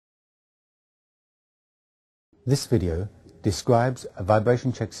This video describes a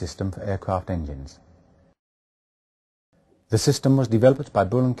vibration check system for aircraft engines. The system was developed by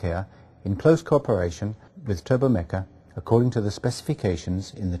Bull & Care in close cooperation with Turbomeca according to the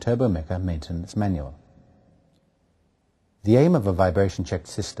specifications in the Turbomeca Maintenance Manual. The aim of a vibration check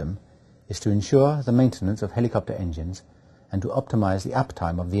system is to ensure the maintenance of helicopter engines and to optimize the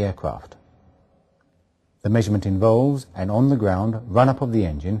uptime of the aircraft. The measurement involves an on-the-ground run-up of the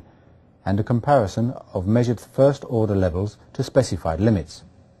engine and a comparison of measured first-order levels to specified limits.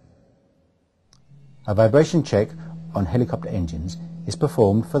 A vibration check on helicopter engines is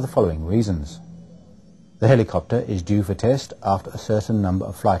performed for the following reasons. The helicopter is due for test after a certain number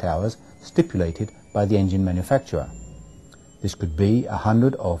of flight hours stipulated by the engine manufacturer. This could be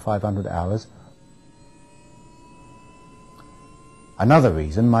 100 or 500 hours. Another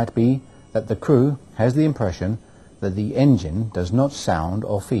reason might be that the crew has the impression that the engine does not sound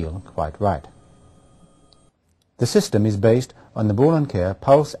or feel quite right. The system is based on the Bull & Care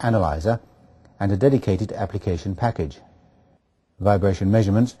Pulse Analyzer and a dedicated application package. Vibration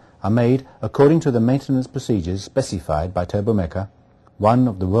measurements are made according to the maintenance procedures specified by Turbomeca, one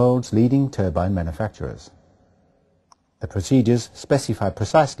of the world's leading turbine manufacturers. The procedures specify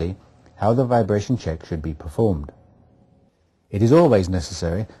precisely how the vibration check should be performed. It is always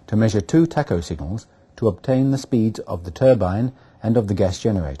necessary to measure two tacho signals to obtain the speeds of the turbine and of the gas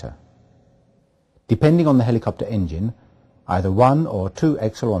generator. Depending on the helicopter engine, either one or two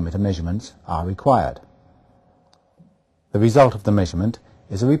accelerometer measurements are required. The result of the measurement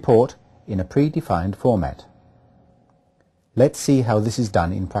is a report in a predefined format. Let's see how this is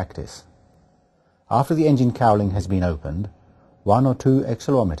done in practice. After the engine cowling has been opened, one or two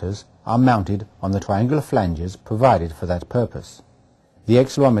accelerometers are mounted on the triangular flanges provided for that purpose. The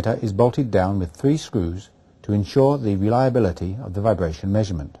accelerometer is bolted down with 3 screws to ensure the reliability of the vibration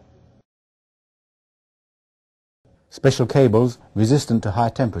measurement. Special cables resistant to high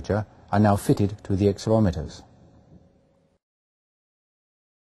temperature are now fitted to the accelerometers.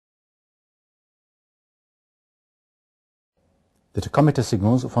 The tachometer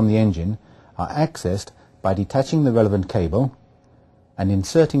signals from the engine are accessed by detaching the relevant cable and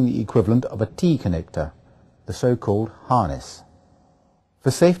inserting the equivalent of a T-connector, the so-called harness. For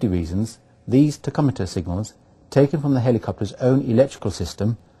safety reasons, these tachometer signals, taken from the helicopter's own electrical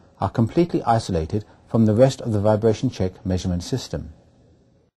system, are completely isolated from the rest of the vibration check measurement system.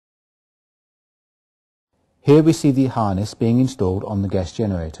 Here we see the harness being installed on the gas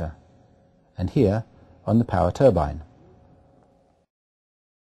generator, and here on the power turbine.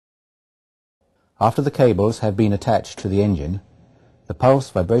 After the cables have been attached to the engine, the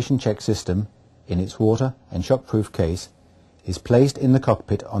pulse vibration check system, in its water and shockproof case, is placed in the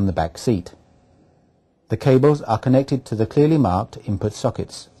cockpit on the back seat. The cables are connected to the clearly marked input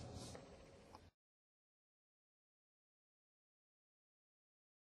sockets.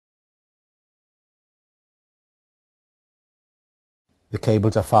 The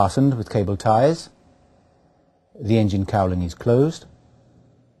cables are fastened with cable ties. The engine cowling is closed.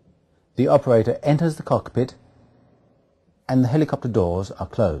 The operator enters the cockpit and the helicopter doors are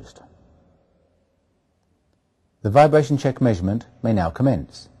closed. The vibration check measurement may now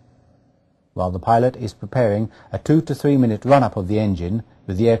commence. While the pilot is preparing a 2 to 3 minute run-up of the engine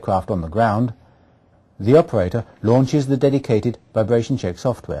with the aircraft on the ground, the operator launches the dedicated vibration check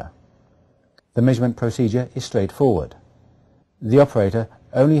software. The measurement procedure is straightforward. The operator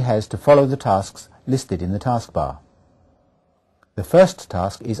only has to follow the tasks listed in the taskbar. The first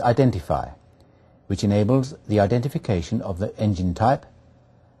task is Identify, which enables the identification of the engine type,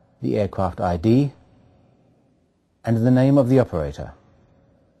 the aircraft ID, and the name of the operator.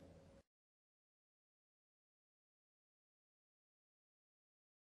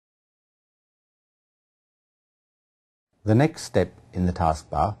 The next step in the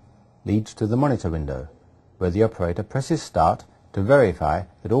taskbar leads to the monitor window, where the operator presses Start to verify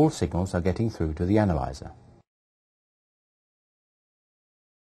that all signals are getting through to the analyzer.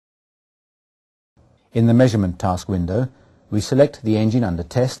 In the measurement task window, we select the engine under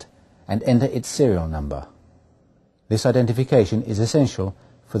test and enter its serial number. This identification is essential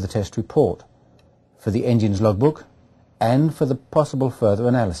for the test report, for the engine's logbook, and for the possible further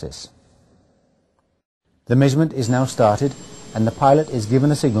analysis. The measurement is now started and the pilot is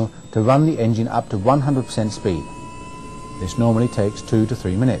given a signal to run the engine up to 100% speed. This normally takes 2 to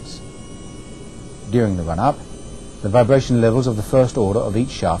 3 minutes. During the run-up, the vibration levels of the first order of each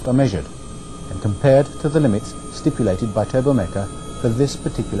shaft are measured and compared to the limits stipulated by Turbomeca for this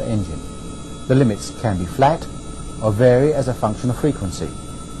particular engine. The limits can be flat or vary as a function of frequency.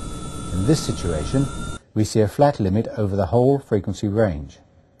 In this situation, we see a flat limit over the whole frequency range.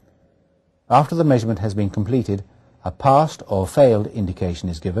 After the measurement has been completed, a passed or failed indication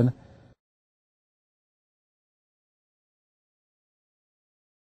is given,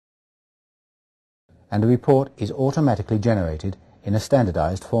 and a report is automatically generated in a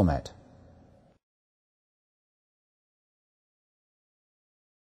standardized format.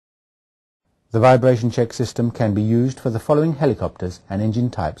 The vibration check system can be used for the following helicopters and engine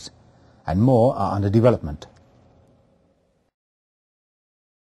types, and more are under development.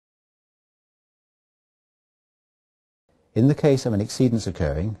 In the case of an exceedance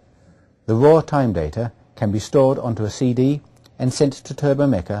occurring, the raw time data can be stored onto a CD and sent to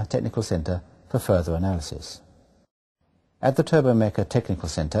Turbomeca Technical Center for further analysis. At the Turbomeca Technical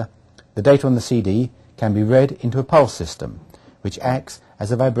Center, the data on the CD can be read into a pulse system, which acts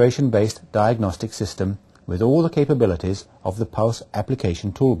as a vibration-based diagnostic system with all the capabilities of the pulse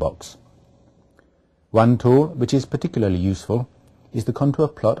application toolbox. One tool which is particularly useful is the contour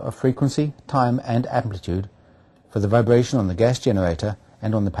plot of frequency, time and amplitude for the vibration on the gas generator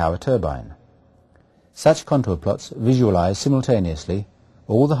and on the power turbine. Such contour plots visualize simultaneously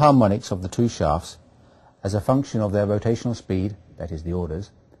all the harmonics of the two shafts as a function of their rotational speed, that is the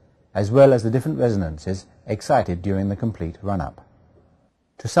orders, as well as the different resonances excited during the complete run-up.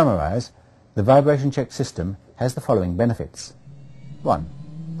 To summarize, the vibration check system has the following benefits. 1.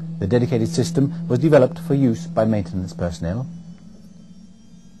 The dedicated system was developed for use by maintenance personnel.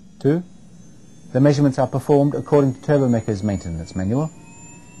 2. The measurements are performed according to Turbomeca's maintenance manual.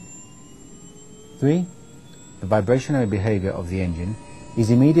 3. The vibrationary behavior of the engine is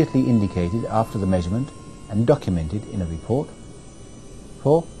immediately indicated after the measurement and documented in a report.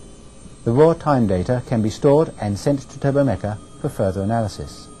 4. The raw time data can be stored and sent to Turbomeca for further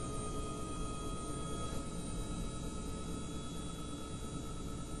analysis.